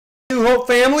New Hope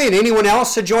family and anyone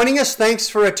else joining us, thanks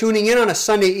for tuning in on a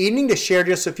Sunday evening to share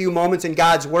just a few moments in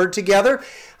God's Word together.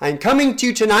 I'm coming to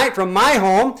you tonight from my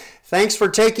home. Thanks for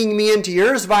taking me into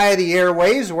yours via the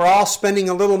airwaves. We're all spending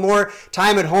a little more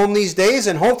time at home these days,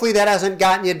 and hopefully that hasn't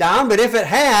gotten you down. But if it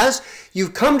has,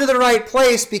 you've come to the right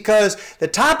place, because the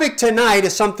topic tonight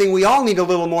is something we all need a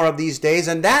little more of these days,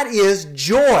 and that is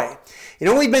joy. You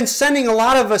know, we've been sending a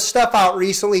lot of stuff out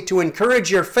recently to encourage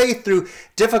your faith through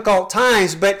difficult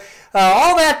times, but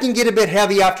all that can get a bit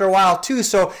heavy after a while too,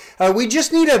 so we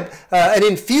just need an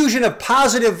infusion of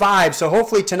positive vibes, so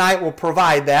hopefully tonight will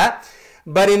provide that.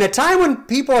 But in a time when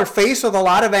people are faced with a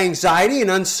lot of anxiety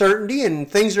and uncertainty and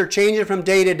things are changing from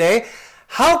day to day,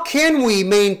 how can we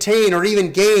maintain or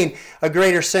even gain a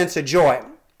greater sense of joy?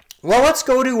 Well, let's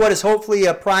go to what is hopefully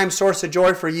a prime source of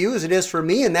joy for you, as it is for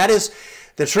me, and that is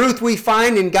the truth we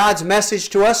find in God's message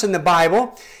to us in the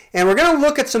Bible. And we're going to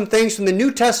look at some things from the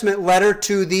New Testament letter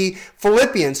to the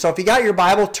Philippians. So if you got your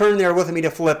Bible, turn there with me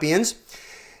to Philippians.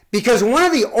 Because one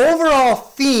of the overall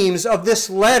themes of this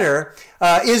letter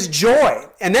is joy.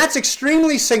 And that's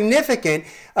extremely significant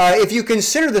if you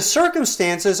consider the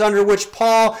circumstances under which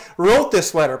Paul wrote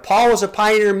this letter. Paul was a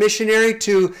pioneer missionary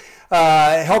to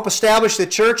help establish the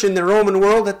church in the Roman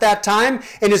world at that time.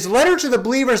 And his letter to the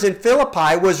believers in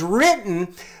Philippi was written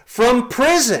from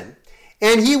prison.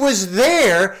 And he was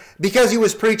there because he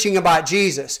was preaching about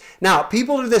Jesus. Now,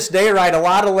 people to this day write a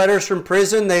lot of letters from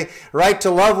prison. They write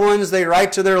to loved ones. They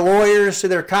write to their lawyers, to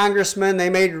their congressmen. They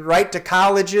may write to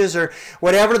colleges or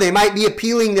whatever. They might be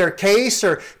appealing their case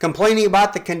or complaining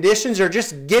about the conditions or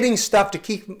just getting stuff to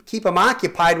keep them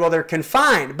occupied while they're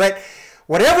confined. But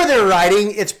whatever they're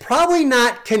writing, it's probably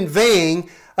not conveying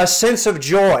a sense of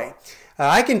joy.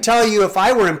 I can tell you, if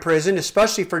I were in prison,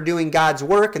 especially for doing God's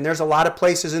work, and there's a lot of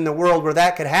places in the world where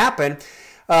that could happen,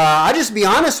 I'll just be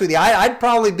honest with you, I'd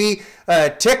probably be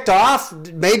ticked off,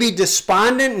 maybe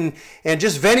despondent, and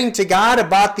just venting to God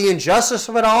about the injustice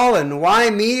of it all, and why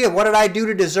me, and what did I do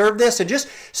to deserve this, and just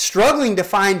struggling to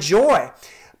find joy.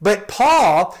 But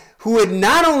Paul, who had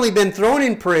not only been thrown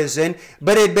in prison,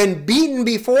 but had been beaten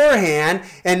beforehand,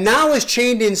 and now was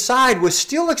chained inside, was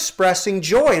still expressing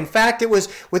joy. In fact, it was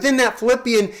within that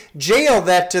Philippian jail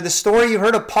that the story you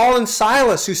heard of Paul and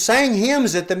Silas, who sang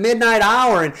hymns at the midnight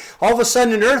hour, and all of a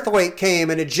sudden an earthquake came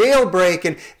and a jailbreak,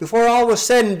 and before all was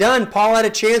said and done, Paul had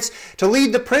a chance to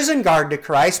lead the prison guard to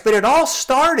Christ. But it all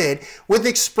started with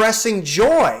expressing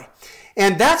joy.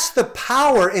 And that's the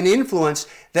power and influence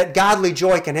that godly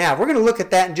joy can have. We're going to look at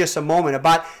that in just a moment,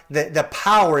 about the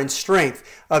power and strength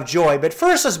of joy. But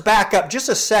first, let's back up just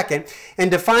a second and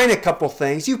define a couple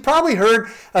things. You've probably heard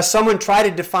someone try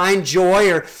to define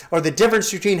joy or the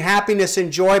difference between happiness and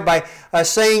joy by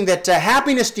saying that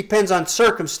happiness depends on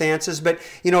circumstances, but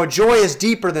joy is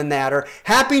deeper than that. Or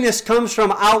happiness comes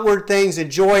from outward things and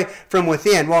joy from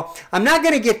within. Well, I'm not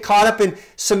going to get caught up in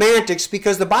semantics,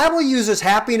 because the Bible uses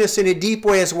happiness in a deep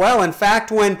way as well. In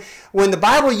fact, when the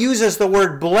Bible uses the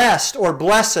word blessed or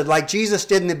blessed, like Jesus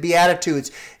did in the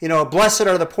Beatitudes, blessed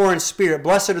are the poor in spirit,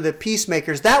 blessed are the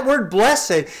peacemakers, that word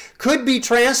blessed could be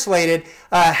translated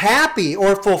happy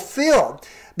or fulfilled.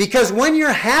 Because when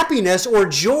your happiness or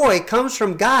joy comes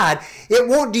from God, it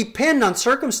won't depend on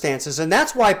circumstances. And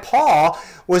that's why Paul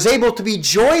was able to be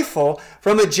joyful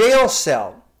from a jail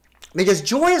cell. Because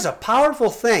joy is a powerful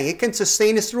thing. It can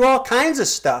sustain us through all kinds of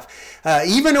stuff,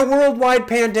 even a worldwide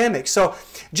pandemic. So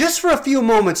just for a few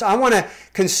moments, I want to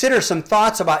consider some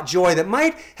thoughts about joy that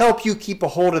might help you keep a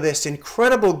hold of this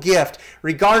incredible gift,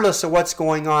 regardless of what's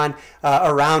going on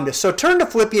around us. So turn to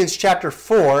Philippians chapter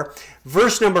 4,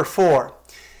 verse number 4.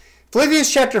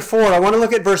 Philippians chapter 4, I want to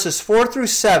look at verses 4 through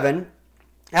 7.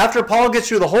 After Paul gets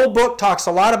through the whole book, talks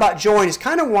a lot about joy, and he's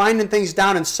kind of winding things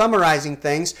down and summarizing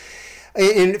things.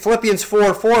 In Philippians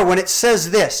 4:4, when it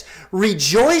says this,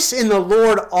 "Rejoice in the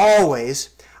Lord always.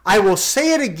 I will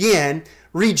say it again,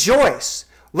 rejoice.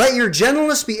 Let your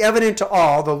gentleness be evident to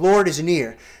all. The Lord is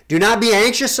near. Do not be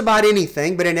anxious about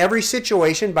anything, but in every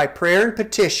situation, by prayer and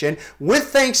petition, with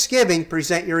thanksgiving,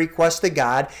 present your requests to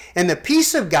God. And the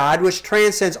peace of God, which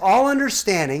transcends all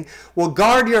understanding, will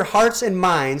guard your hearts and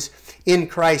minds in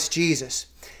Christ Jesus."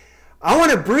 I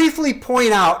want to briefly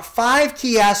point out 5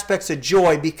 key aspects of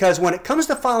joy, because when it comes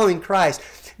to following Christ,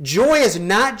 joy is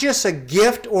not just a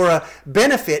gift or a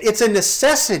benefit, it's a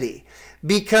necessity,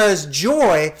 because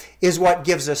joy is what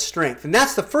gives us strength. And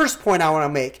that's the first point I want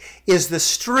to make, is the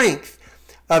strength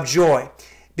of joy.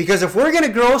 Because if we're going to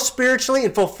grow spiritually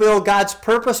and fulfill God's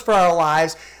purpose for our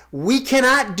lives, we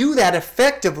cannot do that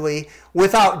effectively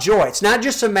without joy. It's not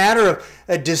just a matter of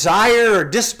a desire or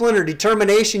discipline or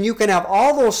determination. You can have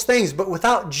all those things, but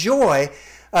without joy,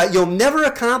 you'll never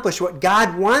accomplish what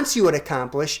God wants you to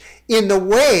accomplish in the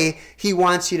way He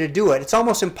wants you to do it. It's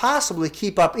almost impossible to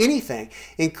keep up anything,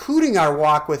 including our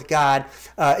walk with God,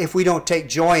 if we don't take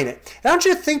joy in it. And I want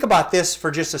you to think about this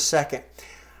for just a second.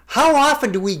 How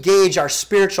often do we gauge our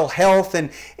spiritual health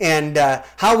and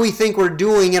how we think we're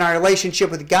doing in our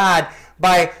relationship with God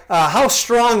by how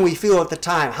strong we feel at the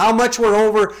time, how much we're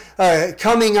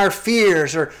overcoming our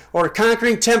fears or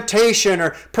conquering temptation or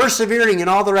persevering in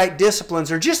all the right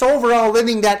disciplines or just overall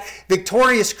living that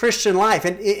victorious Christian life?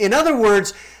 And in other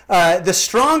words, the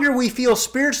stronger we feel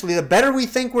spiritually, the better we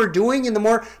think we're doing and the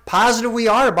more positive we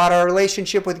are about our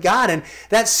relationship with God. And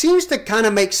that seems to kind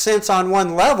of make sense on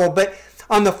one level, but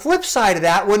on the flip side of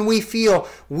that, when we feel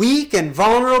weak and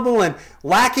vulnerable and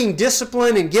lacking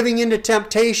discipline and giving into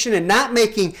temptation and not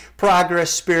making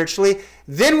progress spiritually,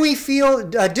 then we feel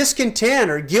discontent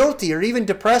or guilty or even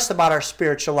depressed about our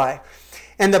spiritual life.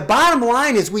 And the bottom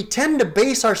line is we tend to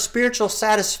base our spiritual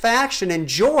satisfaction and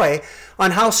joy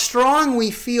on how strong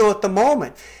we feel at the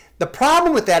moment. The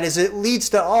problem with that is it leads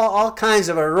to all kinds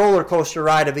of a roller coaster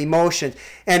ride of emotion.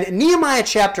 And Nehemiah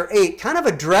chapter 8 kind of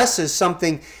addresses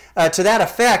something to that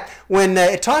effect when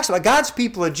it talks about God's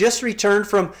people had just returned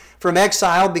from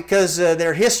exile because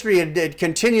their history had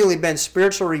continually been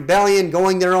spiritual rebellion,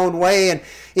 going their own way and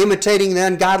imitating the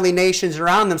ungodly nations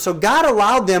around them. So God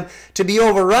allowed them to be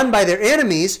overrun by their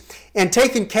enemies and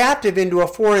taken captive into a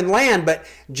foreign land. But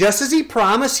just as He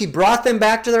promised, He brought them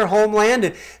back to their homeland,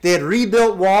 and they had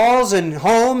rebuilt walls and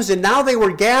homes, and now they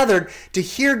were gathered to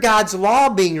hear God's law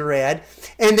being read,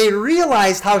 and they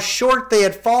realized how short they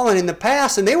had fallen in the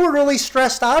past, and they were really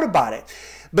stressed out about it.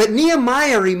 But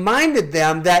Nehemiah reminded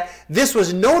them that this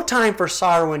was no time for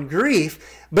sorrow and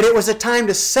grief, but it was a time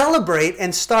to celebrate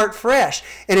and start fresh.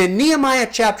 And in Nehemiah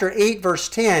chapter 8, verse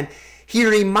 10, he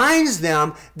reminds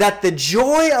them that the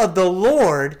joy of the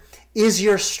Lord is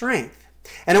your strength.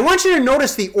 And I want you to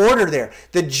notice the order there.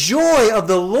 The joy of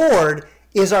the Lord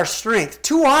is our strength.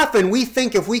 Too often we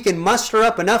think if we can muster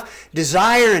up enough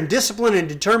desire and discipline and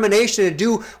determination to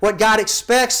do what God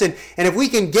expects, and if we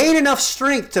can gain enough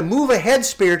strength to move ahead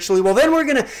spiritually, well, then we're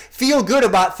going to feel good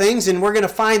about things and we're going to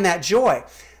find that joy.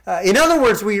 In other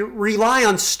words, we rely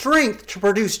on strength to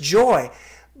produce joy.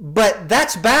 But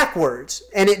that's backwards,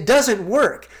 and it doesn't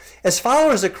work. As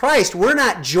followers of Christ, we're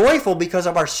not joyful because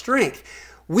of our strength.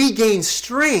 We gain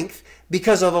strength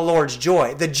because of the Lord's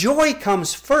joy. The joy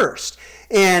comes first,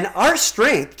 and our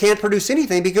strength can't produce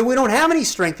anything because we don't have any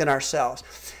strength in ourselves.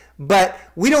 But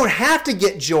we don't have to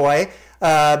get joy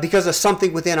because of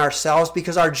something within ourselves,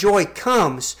 because our joy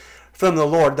comes from the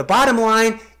Lord. The bottom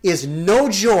line is no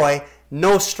joy,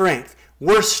 no strength.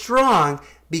 We're strong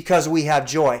because we have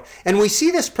joy. And we see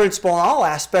this principle in all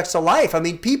aspects of life. I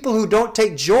mean, people who don't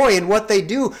take joy in what they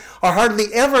do are hardly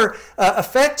ever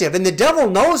effective. And the devil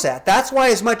knows that. That's why,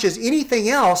 as much as anything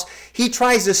else, he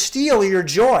tries to steal your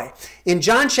joy. In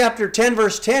John chapter 10,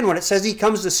 verse 10, when it says he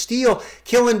comes to steal,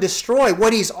 kill, and destroy,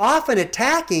 what he's often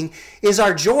attacking is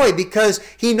our joy, because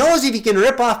he knows if he can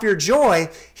rip off your joy,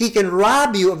 he can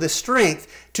rob you of the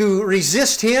strength to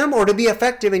resist him or to be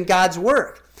effective in God's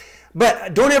work.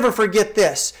 But don't ever forget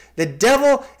this. The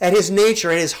devil, at his nature,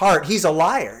 at his heart, he's a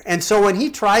liar. And so when he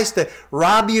tries to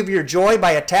rob you of your joy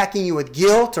by attacking you with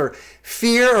guilt or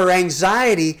fear or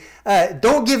anxiety,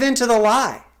 don't give in to the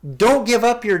lie. Don't give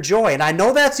up your joy. And I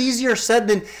know that's easier said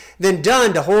than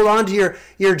done, to hold on to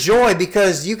your joy,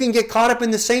 because you can get caught up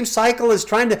in the same cycle as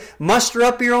trying to muster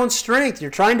up your own strength. You're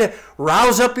trying to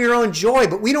rouse up your own joy.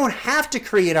 But we don't have to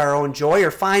create our own joy or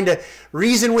find a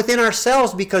reason within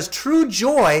ourselves, because true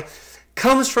joy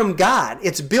comes from God.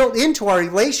 It's built into our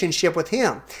relationship with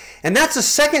Him. And that's the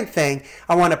second thing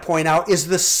I want to point out, is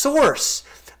the source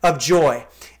of joy.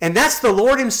 And that's the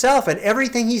Lord Himself and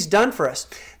everything He's done for us.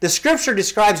 The Scripture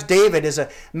describes David as a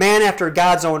man after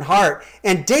God's own heart.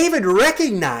 And David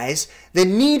recognized the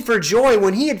need for joy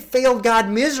when he had failed God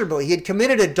miserably. He had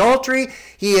committed adultery.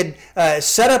 He had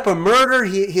set up a murder.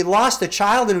 He lost a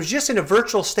child and was just in a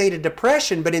virtual state of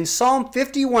depression. But in Psalm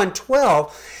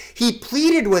 51:12, he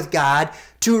pleaded with God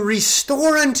to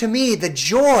restore unto me the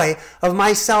joy of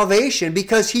my salvation,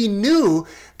 because he knew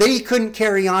that he couldn't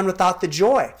carry on without the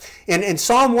joy. And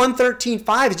Psalm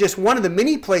 113:5 is just one of the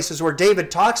many places where David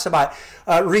talks about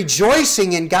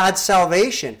rejoicing in God's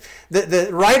salvation. The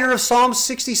writer of Psalm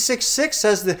 66:6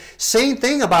 says the same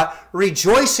thing about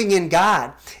rejoicing in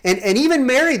God. And even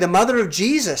Mary, the mother of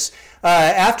Jesus,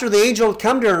 after the angel had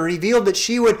come to her and revealed that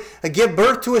she would give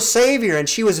birth to a Savior, and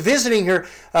she was visiting her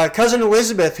cousin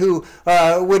Elizabeth, who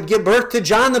would give birth to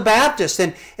John the Baptist,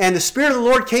 and the Spirit of the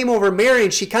Lord came over Mary,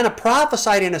 and she kind of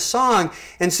prophesied in a song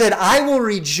and said, I will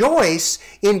rejoice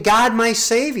in God my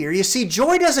Savior. You see,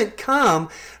 joy doesn't come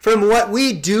from what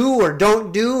we do or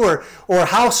don't do, or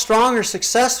how strong or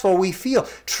successful we feel.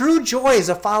 True joy as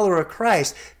a follower of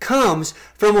Christ comes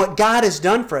from what God has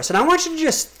done for us. And I want you to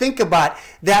just think about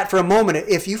that for a moment.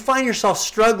 If you find yourself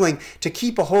struggling to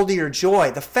keep a hold of your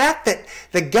joy, the fact that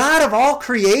the God of all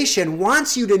creation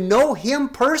wants you to know Him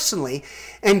personally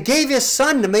and gave His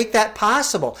Son to make that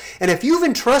possible. And if you've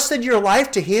entrusted your life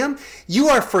to Him, you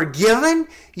are forgiven,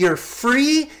 you're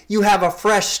free, you have a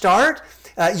fresh start.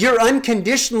 You're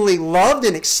unconditionally loved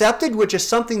and accepted, which is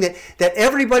something that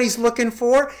everybody's looking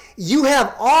for. You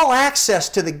have all access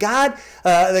to the God,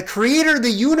 the creator of the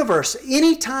universe,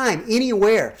 anytime,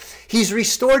 anywhere. He's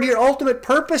restored your ultimate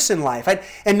purpose in life.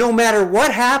 And no matter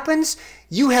what happens,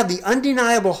 you have the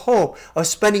undeniable hope of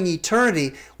spending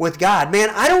eternity with God. Man,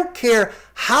 I don't care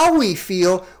how we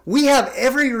feel, we have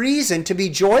every reason to be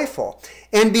joyful.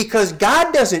 And because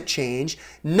God doesn't change,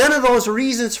 none of those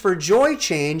reasons for joy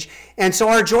change, and so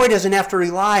our joy doesn't have to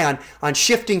rely on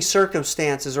shifting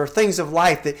circumstances or things of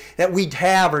life that we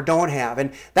have or don't have.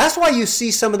 And that's why you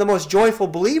see some of the most joyful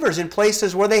believers in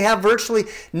places where they have virtually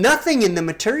nothing in the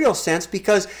material sense,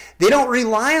 because they don't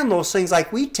rely on those things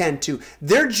like we tend to.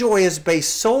 Their joy is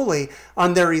based solely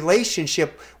on their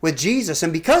relationship with Jesus.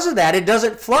 And because of that, it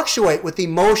doesn't fluctuate with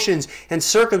emotions and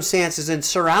circumstances and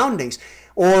surroundings,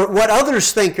 or what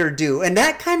others think or do. And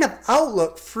that kind of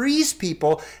outlook frees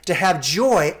people to have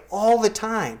joy all the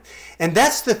time. And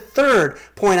that's the third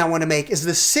point I want to make, is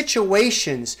the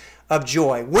situations of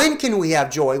joy. When can we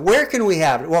have joy? Where can we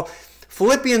have it? Well,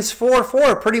 Philippians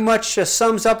 4:4 pretty much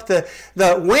sums up the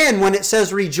when it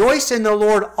says, rejoice in the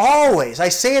Lord always. I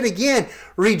say it again,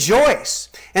 rejoice.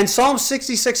 And Psalm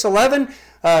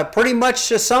 66:11 pretty much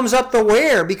sums up the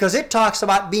where, because it talks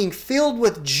about being filled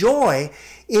with joy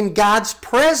in God's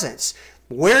presence.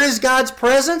 Where is God's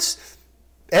presence?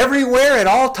 Everywhere, at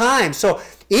all times. So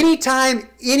anytime,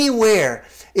 anywhere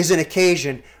is an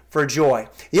occasion for joy.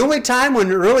 The only time when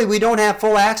really we don't have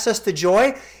full access to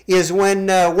joy is when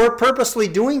we're purposely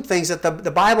doing things that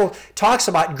the Bible talks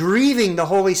about, grieving the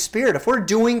Holy Spirit. If we're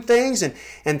doing things and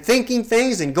thinking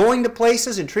things and going to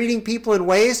places and treating people in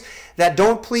ways that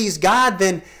don't please God,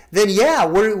 then yeah,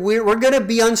 we're going to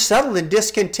be unsettled and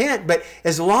discontent. But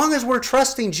as long as we're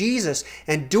trusting Jesus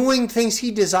and doing things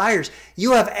He desires,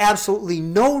 you have absolutely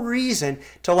no reason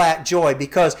to lack joy,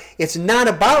 because it's not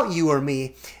about you or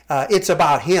me. It's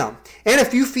about Him. And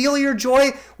if you feel your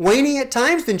joy waning at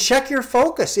times, then check your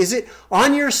focus. Is it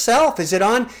on yourself? Is it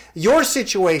on your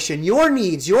situation, your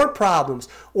needs, your problems?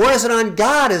 Or is it on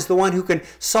God as the one who can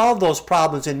solve those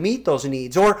problems and meet those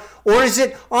needs? Or is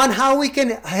it on how we can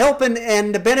help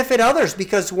and benefit others?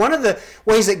 Because one of the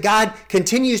ways that God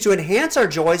continues to enhance our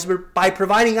joy is by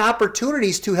providing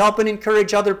opportunities to help and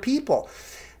encourage other people.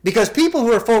 Because people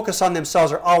who are focused on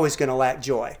themselves are always going to lack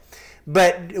joy.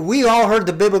 But we all heard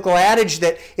the biblical adage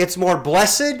that it's more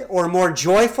blessed or more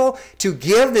joyful to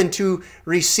give than to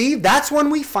receive. That's when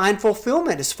we find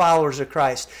fulfillment as followers of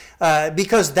Christ,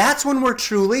 because that's when we're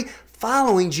truly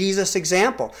following Jesus'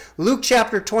 example. Luke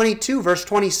chapter 22, verse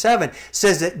 27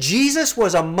 says that Jesus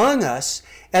was among us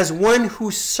as one who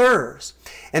serves.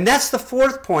 And that's the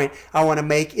fourth point I want to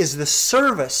make, is the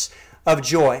service of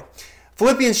joy.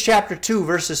 Philippians chapter 2,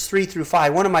 verses 3 through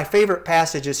 5, one of my favorite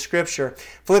passages of Scripture.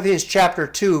 Philippians chapter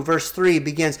 2, verse 3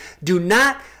 begins,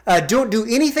 don't do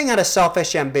anything out of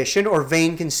selfish ambition or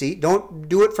vain conceit. Don't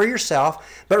do it for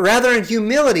yourself, but rather in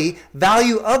humility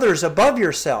value others above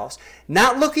yourselves,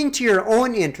 not looking to your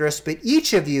own interests, but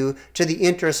each of you to the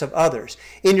interests of others.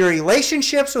 In your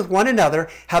relationships with one another,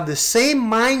 have the same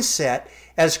mindset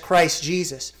as Christ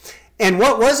Jesus. And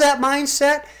what was that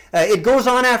mindset? It goes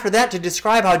on after that to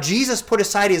describe how Jesus put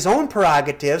aside His own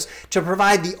prerogatives to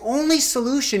provide the only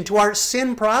solution to our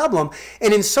sin problem.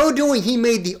 And in so doing, He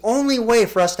made the only way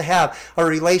for us to have a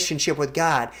relationship with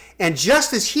God. And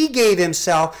just as He gave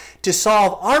Himself to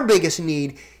solve our biggest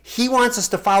need, He wants us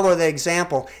to follow that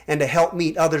example and to help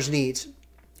meet others' needs.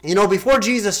 You know, before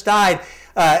Jesus died,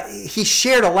 He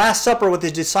shared a Last Supper with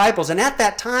His disciples, and at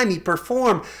that time He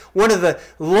performed one of the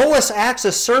lowest acts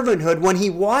of servanthood when He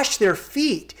washed their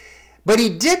feet. But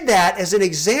He did that as an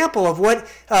example of what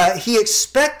He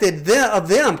expected of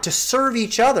them to serve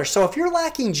each other. So if you're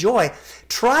lacking joy,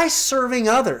 try serving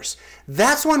others.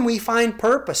 that's when we find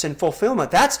purpose and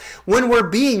fulfillment. That's when we're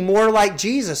being more like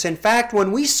Jesus. In fact,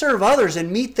 when we serve others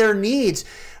and meet their needs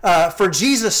for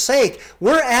Jesus' sake,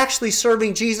 we're actually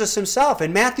serving Jesus himself.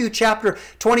 In Matthew chapter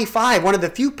 25, one of the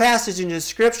few passages in the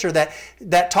scripture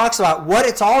that talks about what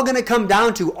it's all going to come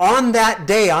down to on that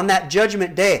day, on that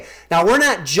judgment day. Now, we're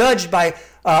not judged by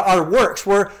our works.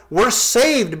 We're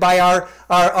saved by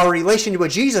our relationship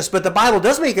with Jesus, but the Bible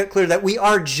does make it clear that we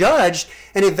are judged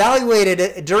and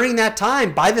evaluated during that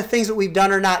time by the things that we've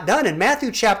done or not done. And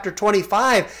Matthew chapter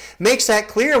 25 makes that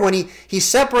clear when he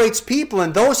separates people,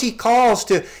 and those he calls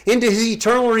into his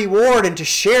eternal reward and to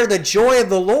share the joy of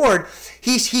the Lord.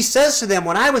 He says to them,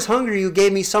 when I was hungry, you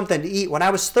gave me something to eat. When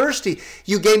I was thirsty,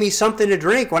 you gave me something to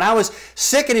drink. When I was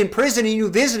sick and in prison, you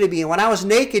visited me. And when I was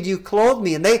naked, you clothed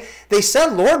me. And they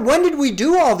said, Lord, when did we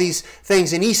do all these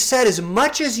things? And he said, as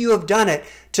much as you have done it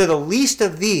to the least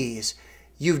of these,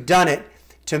 you've done it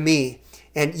to me.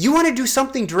 And you want to do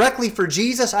something directly for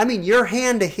Jesus? I mean, your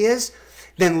hand to his?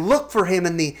 Then look for him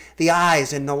in the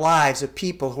eyes and the lives of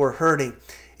people who are hurting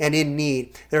and in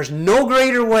need. There's no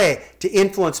greater way to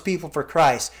influence people for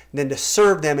Christ than to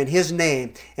serve them in his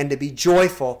name and to be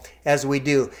joyful as we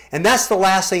do. And that's the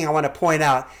last thing I want to point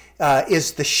out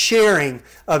is the sharing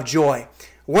of joy.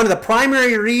 One of the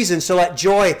primary reasons to let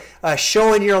joy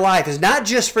show in your life is not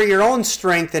just for your own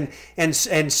strength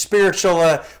and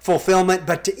spiritual fulfillment,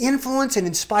 but to influence and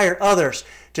inspire others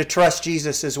to trust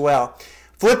Jesus as well.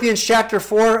 Philippians chapter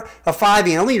 4 of 5,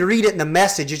 and only read it in the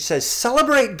Message. It says,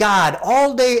 celebrate God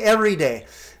all day, every day.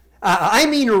 I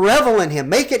mean revel in him.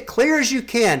 Make it clear as you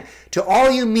can to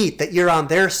all you meet that you're on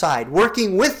their side,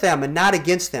 working with them and not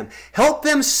against them. Help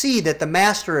them see that the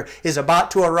Master is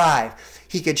about to arrive.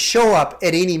 He could show up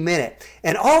at any minute.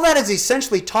 And all that is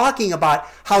essentially talking about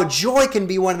how joy can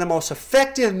be one of the most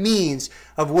effective means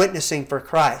of witnessing for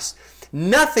Christ.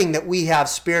 Nothing that we have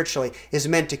spiritually is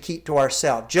meant to keep to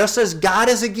ourselves. Just as God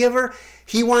is a giver,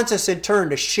 he wants us in turn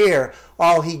to share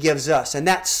all he gives us. And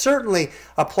that certainly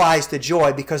applies to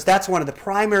joy, because that's one of the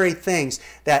primary things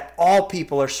that all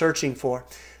people are searching for.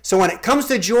 So when it comes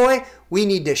to joy, we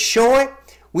need to show it.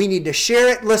 We need to share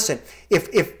it. Listen,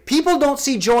 if people don't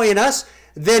see joy in us,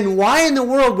 then why in the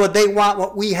world would they want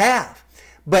what we have?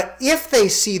 But if they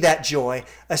see that joy,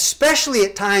 especially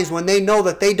at times when they know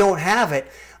that they don't have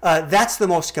it, that's the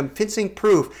most convincing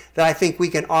proof that I think we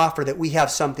can offer that we have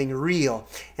something real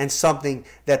and something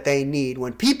that they need.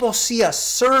 When people see us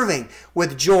serving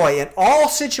with joy in all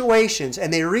situations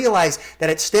and they realize that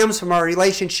it stems from our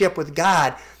relationship with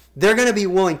God, they're going to be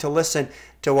willing to listen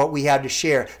to what we have to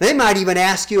share. They might even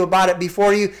ask you about it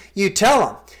before you tell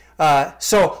them.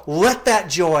 So let that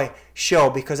joy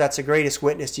show, because that's the greatest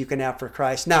witness you can have for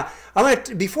Christ. Now,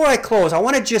 before I close, I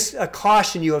want to just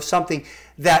caution you of something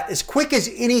that as quick as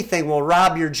anything will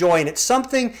rob your joy, and it's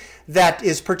something that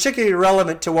is particularly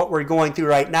relevant to what we're going through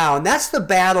right now, and that's the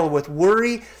battle with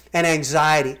worry and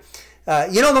anxiety.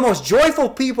 The most joyful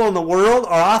people in the world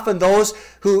are often those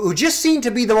who just seem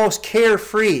to be the most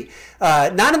carefree.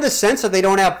 Not in the sense that they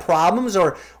don't have problems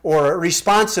or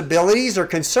responsibilities or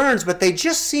concerns, but they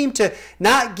just seem to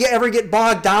not ever get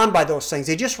bogged down by those things.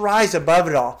 They just rise above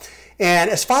it all. And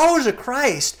as followers of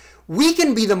Christ, we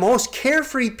can be the most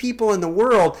carefree people in the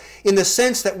world in the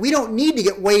sense that we don't need to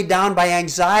get weighed down by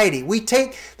anxiety. We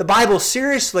take the Bible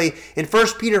seriously in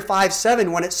 1 Peter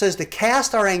 5:7 when it says to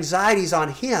cast our anxieties on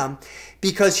him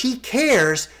because he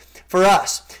cares for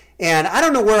us. And I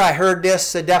don't know where I heard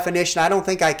this definition. I don't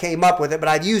think I came up with it, but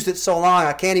I've used it so long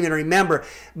I can't even remember.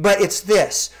 But it's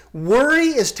this: worry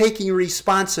is taking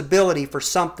responsibility for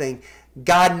something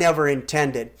God never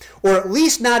intended, or at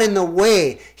least not in the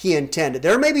way he intended.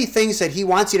 There may be things that he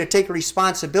wants you to take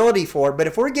responsibility for, but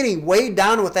if we're getting weighed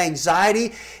down with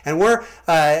anxiety and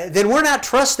then we're not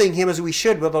trusting him as we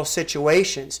should with those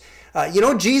situations.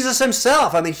 Jesus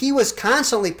himself, he was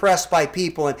constantly pressed by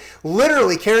people and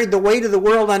literally carried the weight of the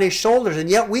world on his shoulders, and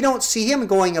yet we don't see him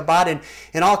going about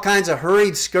in all kinds of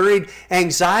hurried, scurried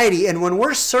anxiety. And when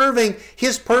we're serving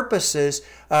his purposes,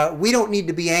 we don't need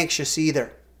to be anxious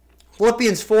either.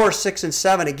 Philippians 4, 6, and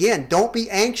 7, again, don't be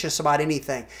anxious about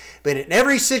anything, but in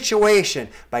every situation,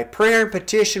 by prayer and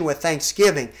petition with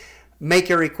thanksgiving, make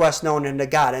your request known unto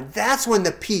God. And that's when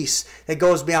the peace that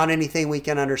goes beyond anything we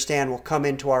can understand will come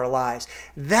into our lives.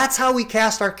 That's how we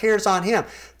cast our cares on him,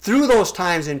 through those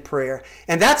times in prayer.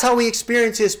 And that's how we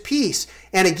experience his peace.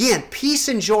 And again, peace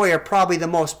and joy are probably the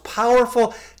most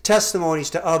powerful testimonies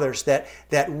to others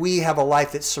that we have a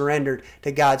life that's surrendered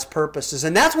to God's purposes.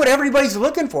 And that's what everybody's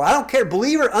looking for. I don't care,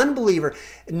 believer, unbeliever.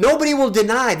 Nobody will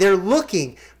deny they're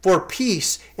looking for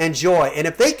peace and joy. And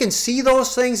if they can see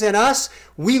those things in us,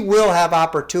 we will have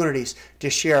opportunities to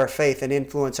share our faith and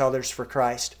influence others for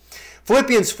Christ.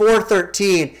 Philippians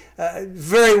 4:13,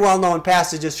 very well-known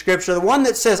passage of Scripture, the one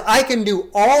that says, I can do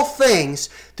all things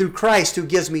through Christ who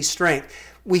gives me strength.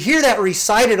 We hear that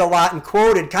recited a lot and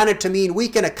quoted kind of to mean we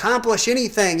can accomplish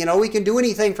anything, we can do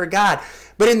anything for God.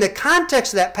 But in the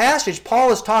context of that passage,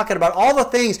 Paul is talking about all the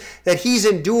things that he's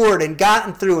endured and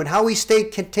gotten through and how he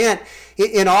stayed content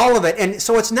in all of it. And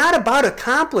so it's not about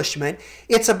accomplishment,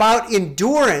 it's about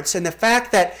endurance and the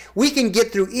fact that we can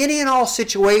get through any and all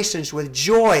situations with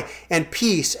joy and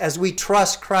peace as we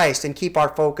trust Christ and keep our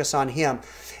focus on Him.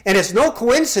 And it's no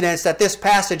coincidence that this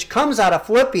passage comes out of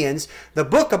Philippians, the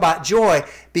book about joy,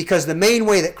 because the main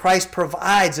way that Christ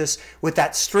provides us with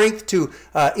that strength to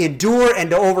endure and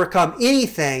to overcome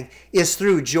anything is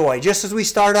through joy. Just as we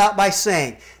start out by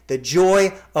saying, the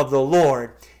joy of the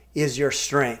Lord is your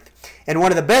strength. And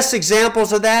one of the best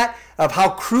examples of that, of how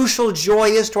crucial joy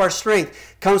is to our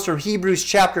strength, comes from Hebrews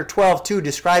chapter 12:2,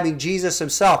 describing Jesus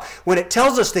Himself, when it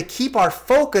tells us to keep our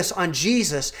focus on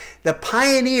Jesus, the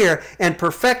pioneer and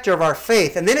perfecter of our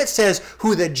faith. And then it says,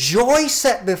 who the joy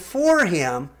set before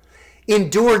Him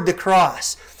endured the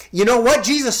cross. You know, what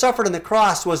Jesus suffered on the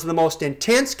cross was the most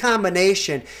intense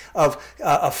combination of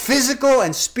physical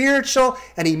and spiritual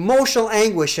and emotional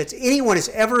anguish that anyone has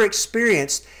ever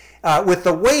experienced, with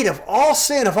the weight of all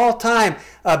sin of all time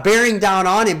bearing down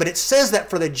on Him. But it says that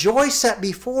for the joy set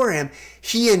before Him,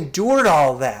 He endured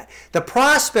all that. The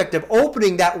prospect of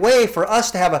opening that way for us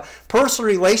to have a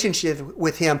personal relationship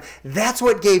with Him, that's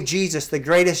what gave Jesus the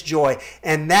greatest joy.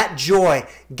 And that joy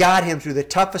got Him through the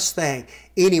toughest thing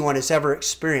anyone has ever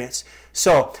experienced.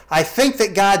 So I think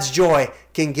that God's joy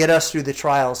can get us through the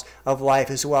trials of life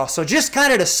as well. So just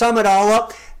kind of to sum it all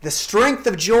up, the strength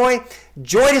of joy,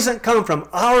 joy doesn't come from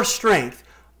our strength.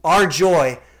 Our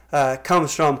joy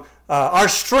comes from, our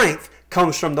strength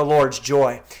comes from the Lord's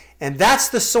joy. And that's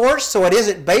the source, so it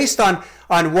isn't based on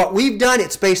what we've done.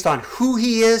 It's based on who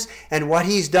He is and what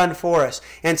He's done for us.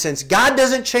 And since God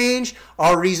doesn't change,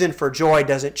 our reason for joy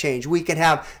doesn't change. We can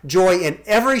have joy in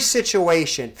every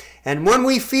situation. And when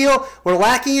we feel we're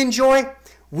lacking in joy,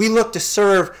 we look to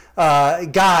serve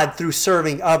God through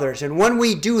serving others. And when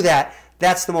we do that,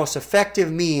 that's the most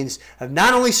effective means of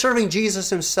not only serving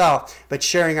Jesus Himself, but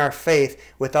sharing our faith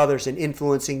with others and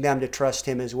influencing them to trust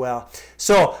Him as well.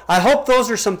 So I hope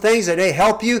those are some things that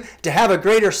help you to have a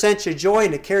greater sense of joy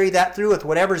and to carry that through with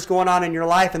whatever's going on in your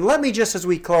life. And let me just, as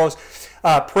we close,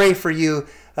 pray for you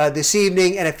this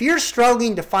evening. And if you're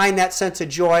struggling to find that sense of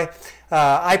joy,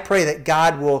 I pray that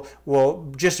God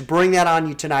will just bring that on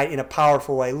you tonight in a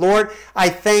powerful way. Lord, I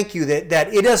thank you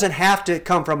that it doesn't have to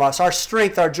come from us. Our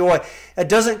strength, our joy, it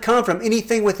doesn't come from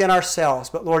anything within ourselves.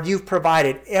 But Lord, you've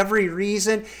provided every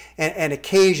reason and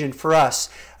occasion for us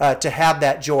to have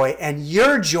that joy. And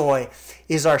your joy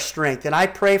is our strength. And I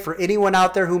pray for anyone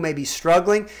out there who may be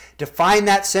struggling to find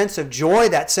that sense of joy,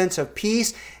 that sense of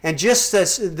peace, and just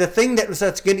the thing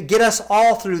that's going to get us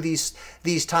all through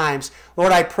these times.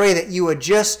 Lord, I pray that you would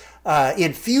just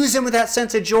infuse them with that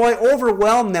sense of joy,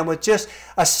 overwhelm them with just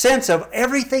a sense of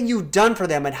everything you've done for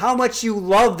them and how much you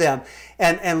love them.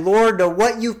 And Lord,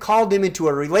 what you've called them into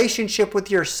a relationship with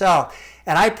yourself.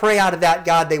 And I pray out of that,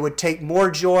 God, they would take more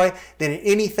joy than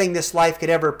anything this life could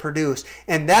ever produce.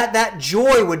 And that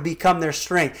joy would become their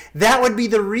strength. That would be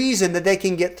the reason that they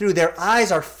can get through. Their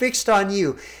eyes are fixed on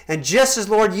you. And just as,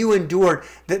 Lord, you endured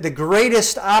the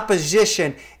greatest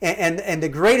opposition and the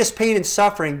greatest pain and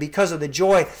suffering because of the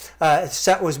joy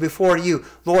that was before you,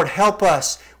 Lord, help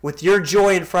us with your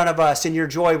joy in front of us and your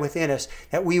joy within us,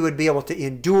 that we would be able to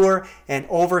endure and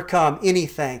overcome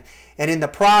anything. And in the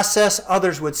process,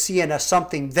 others would see in us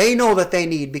something they know that they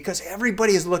need, because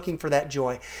everybody is looking for that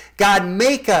joy. God,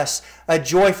 make us a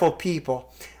joyful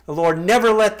people. Lord, never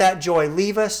let that joy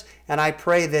leave us. And I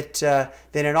pray that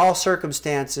in all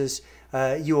circumstances,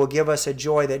 you will give us a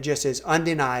joy that just is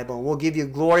undeniable. We'll give you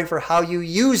glory for how you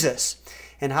use us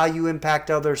and how you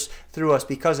impact others through us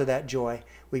because of that joy.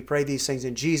 We pray these things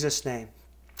in Jesus' name.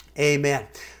 Amen.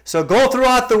 So go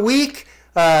throughout the week,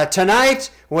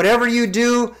 tonight, whatever you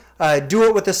do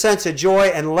it with a sense of joy,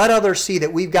 and let others see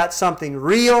that we've got something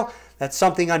real, that's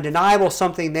something undeniable,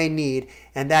 something they need,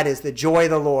 and that is the joy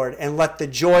of the Lord. And let the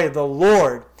joy of the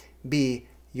Lord be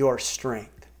your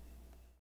strength.